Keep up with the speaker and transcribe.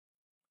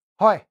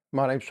Hi,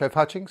 my name's Trev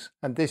Hutchings,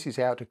 and this is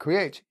how to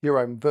create your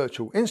own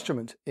virtual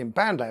instrument in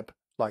Bandlab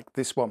like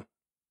this one.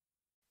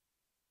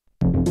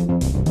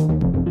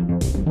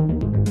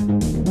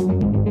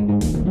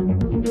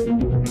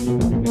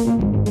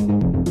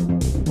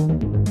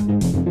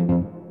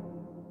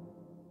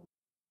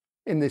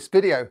 In this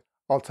video,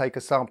 I'll take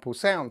a sample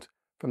sound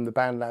from the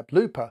Bandlab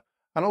looper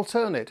and I'll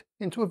turn it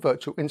into a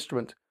virtual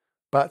instrument,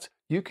 but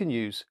you can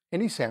use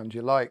any sound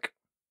you like.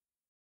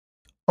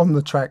 On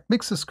the track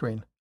mixer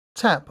screen,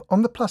 tap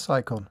on the plus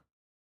icon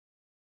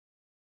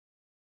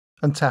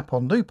and tap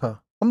on Looper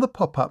on the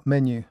pop-up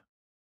menu.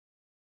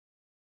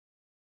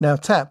 Now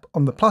tap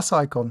on the plus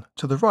icon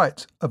to the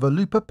right of a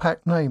looper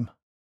pack name.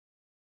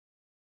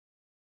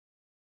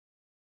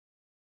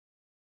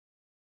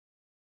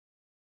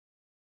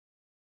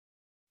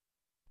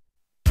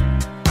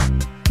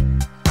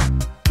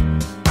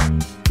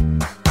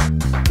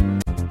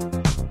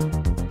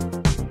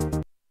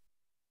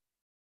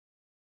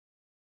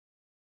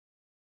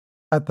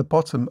 At the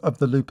bottom of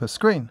the looper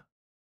screen,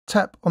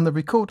 tap on the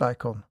record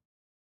icon.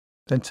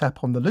 Then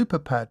tap on the looper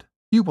pad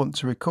you want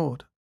to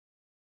record.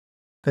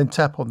 Then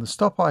tap on the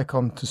stop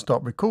icon to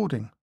stop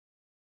recording,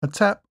 and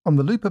tap on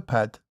the looper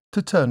pad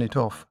to turn it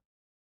off.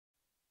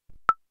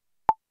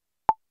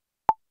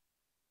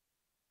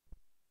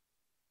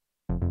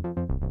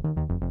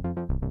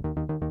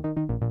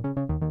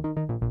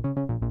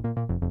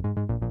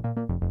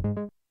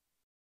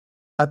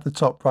 At the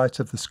top right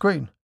of the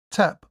screen,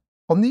 tap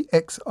on the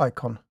X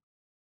icon.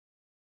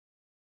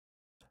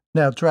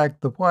 Now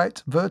drag the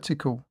white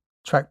vertical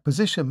track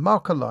position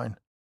marker line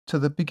to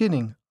the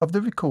beginning of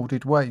the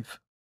recorded wave.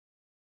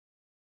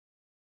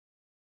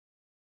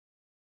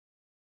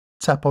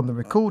 Tap on the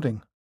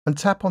recording and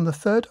tap on the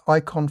third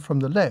icon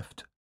from the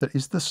left, that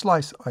is the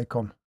slice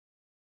icon.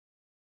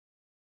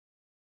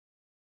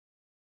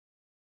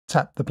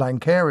 Tap the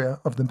blank area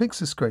of the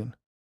mixer screen,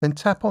 then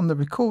tap on the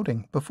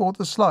recording before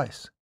the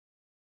slice.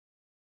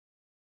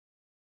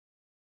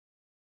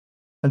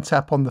 And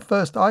tap on the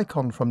first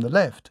icon from the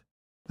left,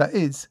 that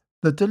is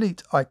the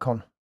delete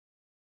icon.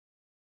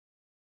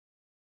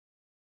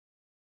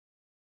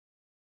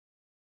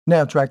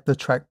 Now drag the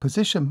track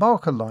position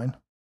marker line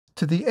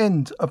to the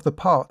end of the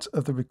part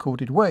of the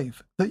recorded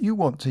wave that you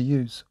want to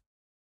use.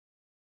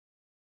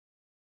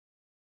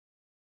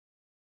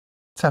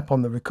 Tap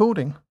on the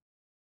recording,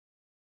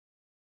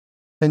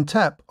 then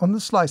tap on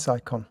the slice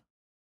icon.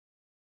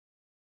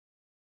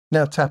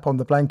 Now tap on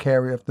the blank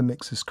area of the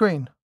mixer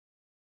screen.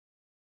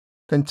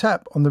 Then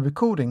tap on the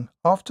recording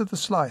after the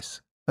slice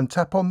and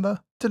tap on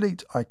the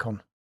delete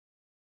icon.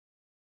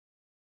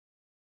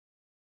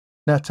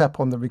 Now tap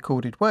on the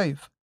recorded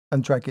wave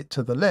and drag it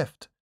to the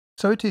left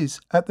so it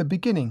is at the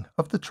beginning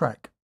of the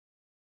track.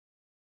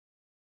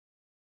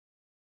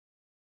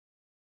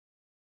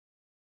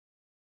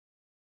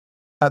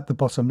 At the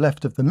bottom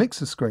left of the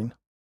mixer screen,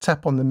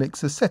 tap on the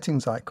mixer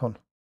settings icon.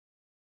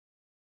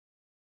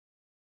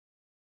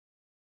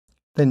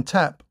 Then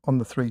tap on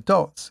the three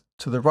dots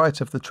to the right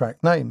of the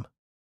track name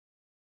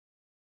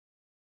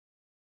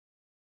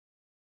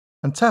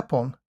and tap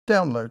on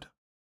Download.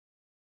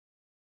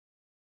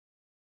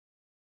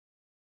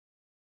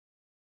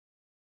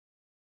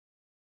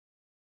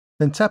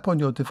 Then tap on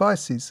your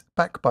device's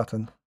back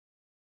button.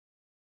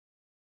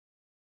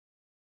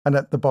 And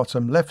at the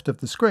bottom left of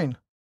the screen,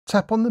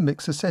 tap on the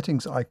mixer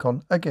settings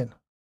icon again.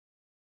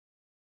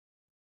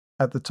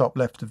 At the top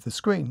left of the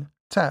screen,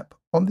 tap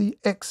on the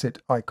exit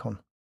icon.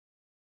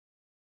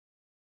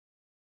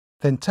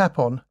 Then tap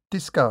on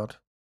Discard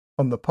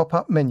on the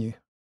pop-up menu.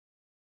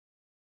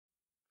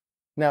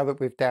 Now that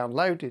we've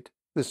downloaded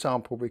the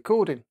sample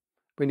recording,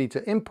 we need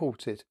to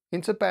import it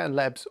into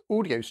Bandlab's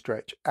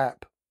audiostretch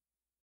app.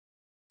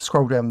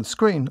 Scroll down the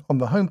screen on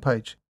the home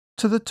page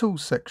to the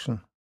Tools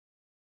section.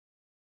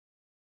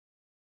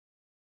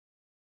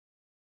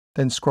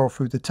 Then scroll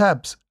through the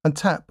tabs and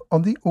tap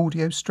on the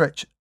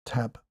audiostretch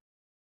tab.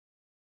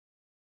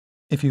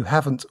 If you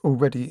haven't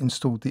already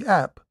installed the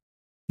app,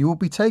 you will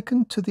be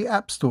taken to the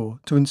App Store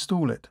to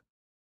install it.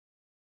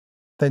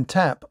 Then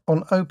tap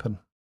on Open.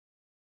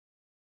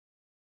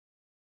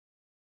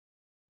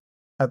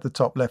 At the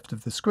top left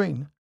of the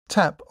screen,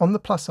 tap on the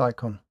plus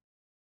icon.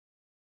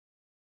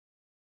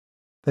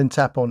 Then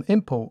tap on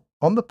Import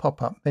on the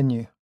pop-up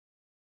menu.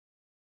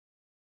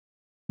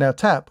 Now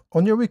tap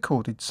on your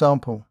recorded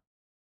sample.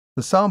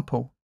 The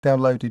sample,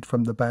 downloaded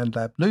from the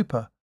Bandlab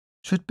looper,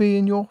 should be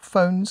in your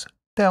phone's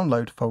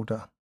download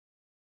folder.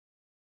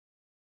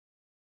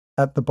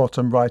 At the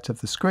bottom right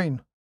of the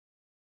screen,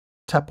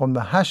 tap on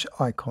the hash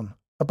icon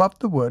above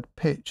the word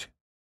pitch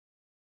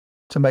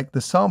to make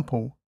the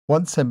sample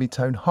one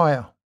semitone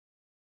higher.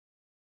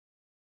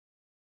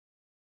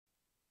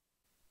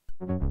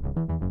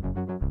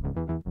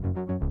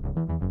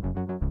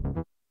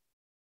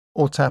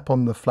 Or tap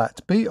on the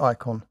flat B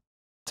icon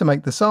to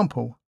make the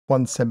sample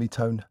one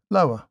semitone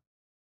lower.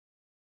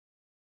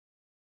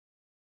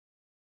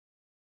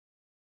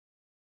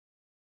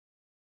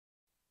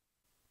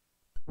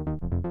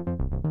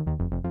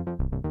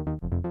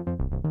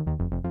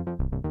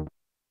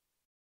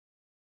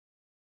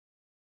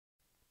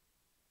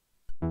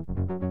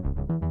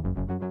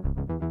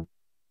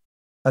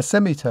 A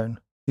semitone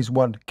is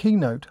one key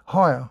note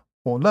higher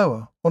or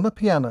lower on a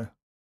piano.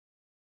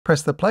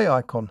 Press the play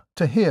icon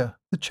to hear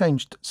the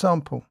changed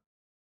sample.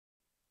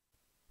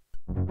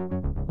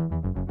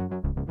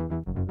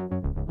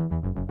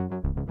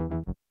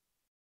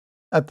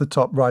 At the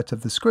top right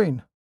of the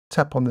screen,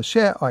 tap on the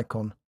share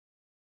icon.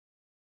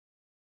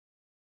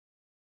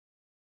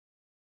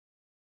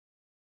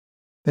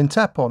 Then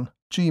tap on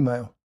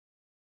Gmail.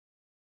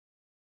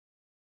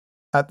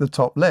 At the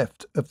top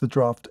left of the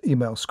draft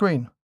email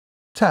screen,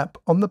 tap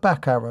on the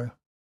back arrow.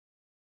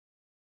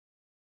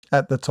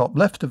 At the top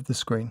left of the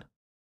screen,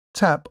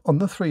 tap on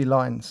the 3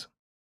 lines.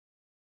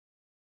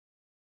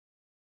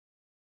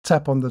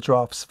 Tap on the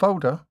Drafts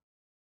folder,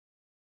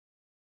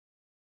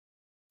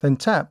 then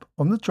tap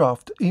on the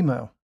draft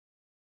email.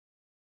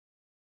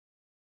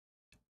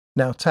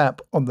 Now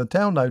tap on the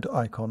download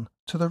icon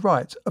to the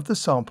right of the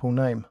sample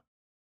name.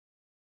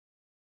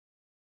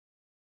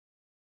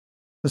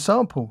 The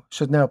sample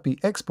should now be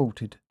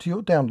exported to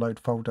your download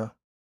folder.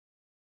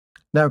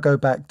 Now go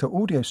back to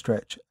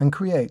AudioStretch and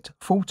create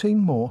 14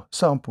 more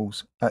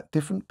samples at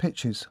different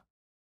pitches.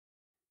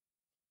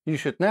 You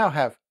should now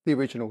have the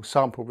original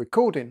sample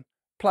recording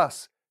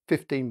plus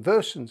 15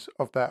 versions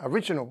of that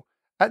original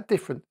at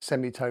different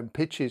semitone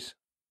pitches.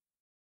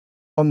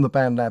 On the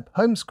Bandlab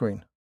home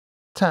screen,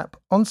 tap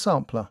on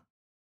Sampler.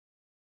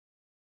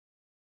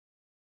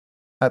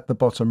 At the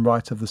bottom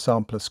right of the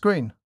sampler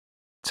screen,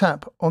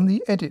 tap on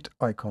the Edit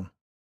icon.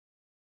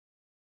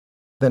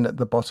 Then at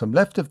the bottom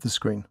left of the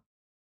screen,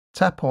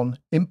 tap on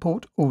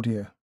Import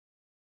Audio.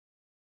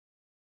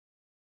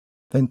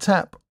 Then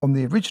tap on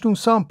the original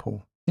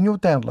sample in your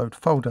download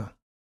folder.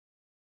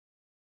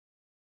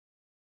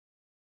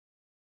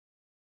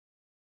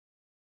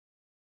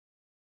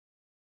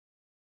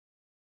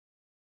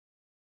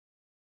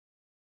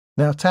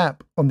 Now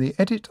tap on the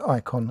Edit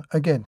icon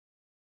again.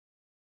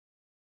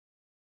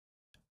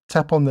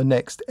 Tap on the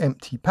next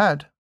empty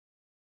pad,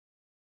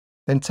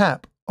 then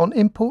tap on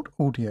Import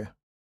Audio.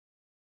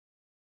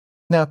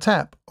 Now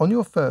tap on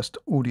your first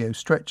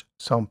AudioStretch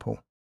sample.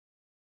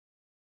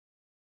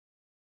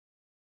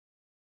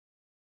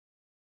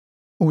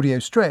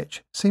 AudioStretch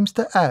seems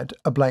to add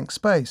a blank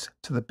space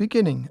to the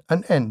beginning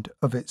and end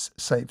of its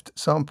saved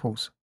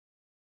samples.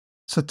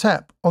 So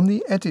tap on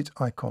the Edit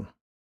icon.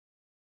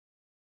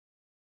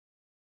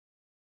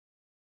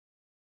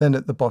 Then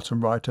at the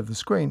bottom right of the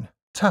screen,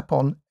 tap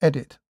on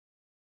Edit.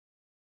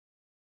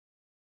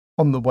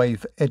 On the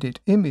Wave Edit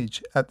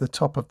image at the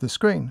top of the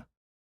screen,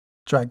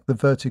 drag the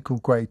vertical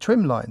grey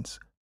trim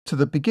lines to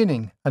the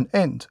beginning and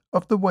end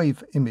of the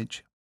wave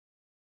image.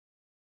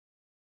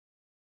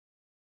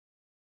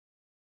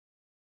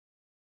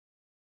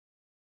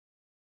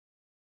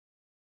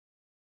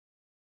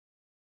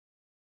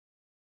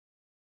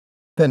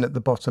 Then at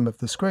the bottom of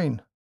the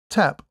screen,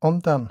 tap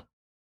on Done.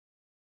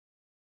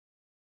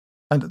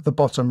 And at the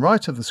bottom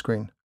right of the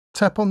screen,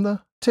 tap on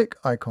the tick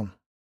icon.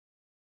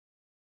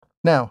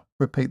 Now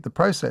repeat the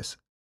process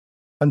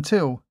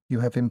until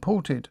you have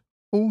imported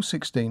all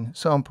 16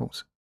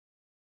 samples.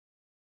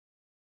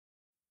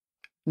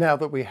 Now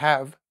that we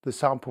have the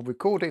sample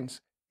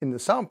recordings in the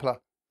sampler,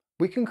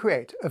 we can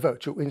create a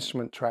virtual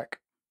instrument track.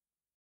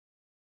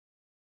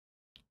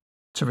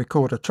 To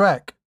record a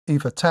track,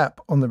 either tap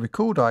on the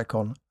record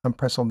icon and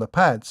press on the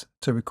pads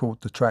to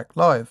record the track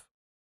live,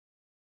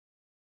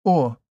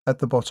 or at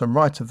the bottom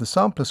right of the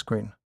sampler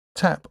screen,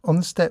 tap on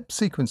the step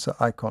sequencer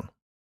icon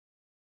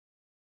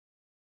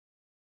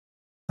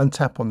and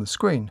tap on the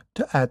screen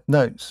to add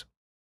notes.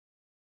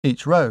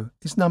 Each row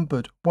is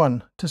numbered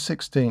 1 to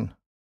 16,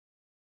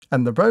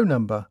 and the row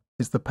number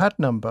is the pad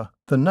number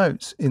the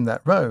notes in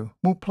that row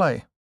will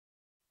play.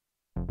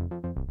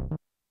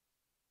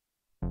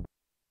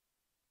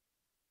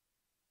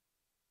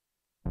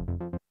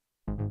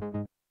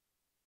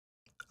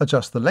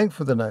 Adjust the length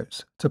of the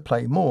notes to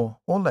play more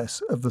or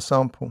less of the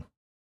sample.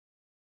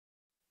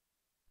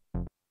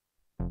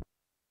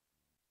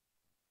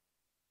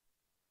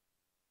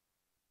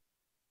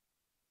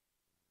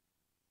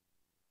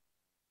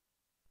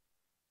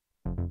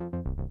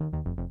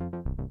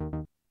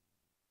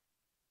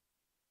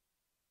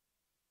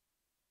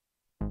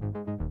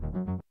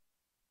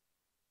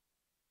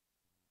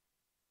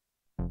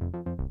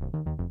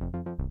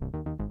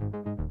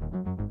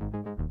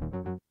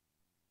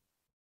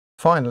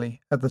 Finally,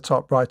 at the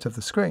top right of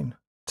the screen,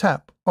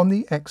 tap on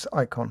the X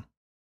icon.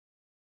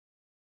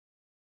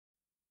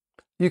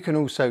 You can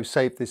also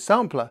save this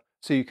sampler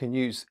so you can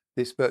use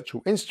this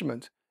virtual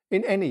instrument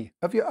in any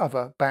of your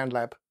other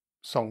Bandlab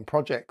song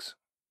projects.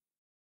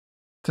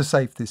 To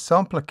save this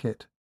sampler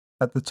kit,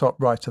 at the top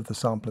right of the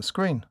sampler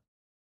screen,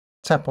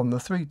 tap on the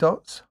 3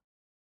 dots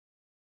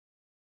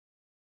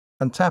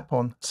and tap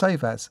on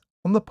Save As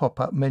on the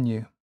pop-up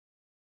menu.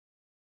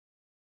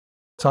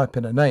 Type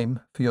in a name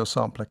for your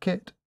sampler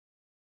kit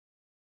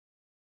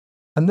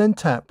and then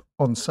tap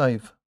on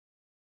Save.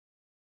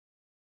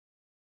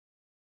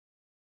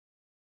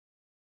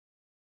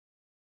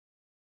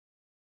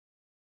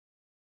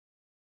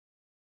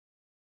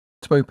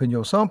 To To open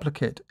your sampler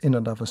kit in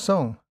another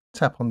song,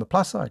 tap on the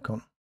plus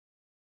icon.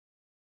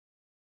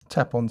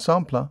 Tap on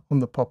Sampler on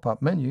the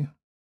pop-up menu.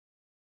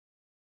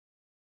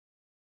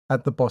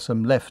 At the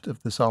bottom left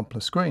of the sampler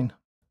screen,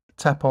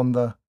 tap on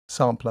the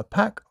Sampler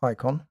Pack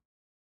icon.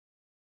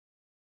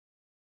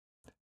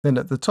 Then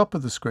at the top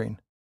of the screen,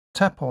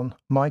 tap on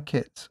My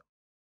Kit.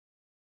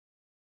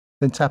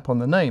 Then tap on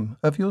the name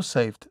of your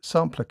saved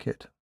sampler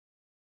kit.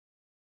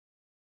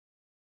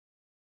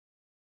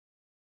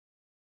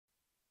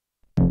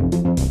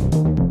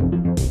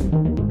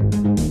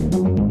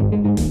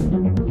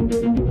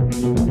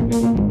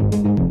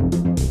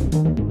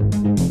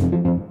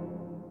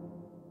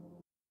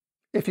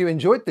 If you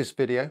enjoyed this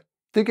video,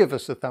 do give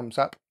us a thumbs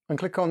up and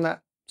click on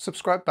that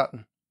subscribe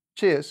button.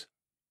 Cheers!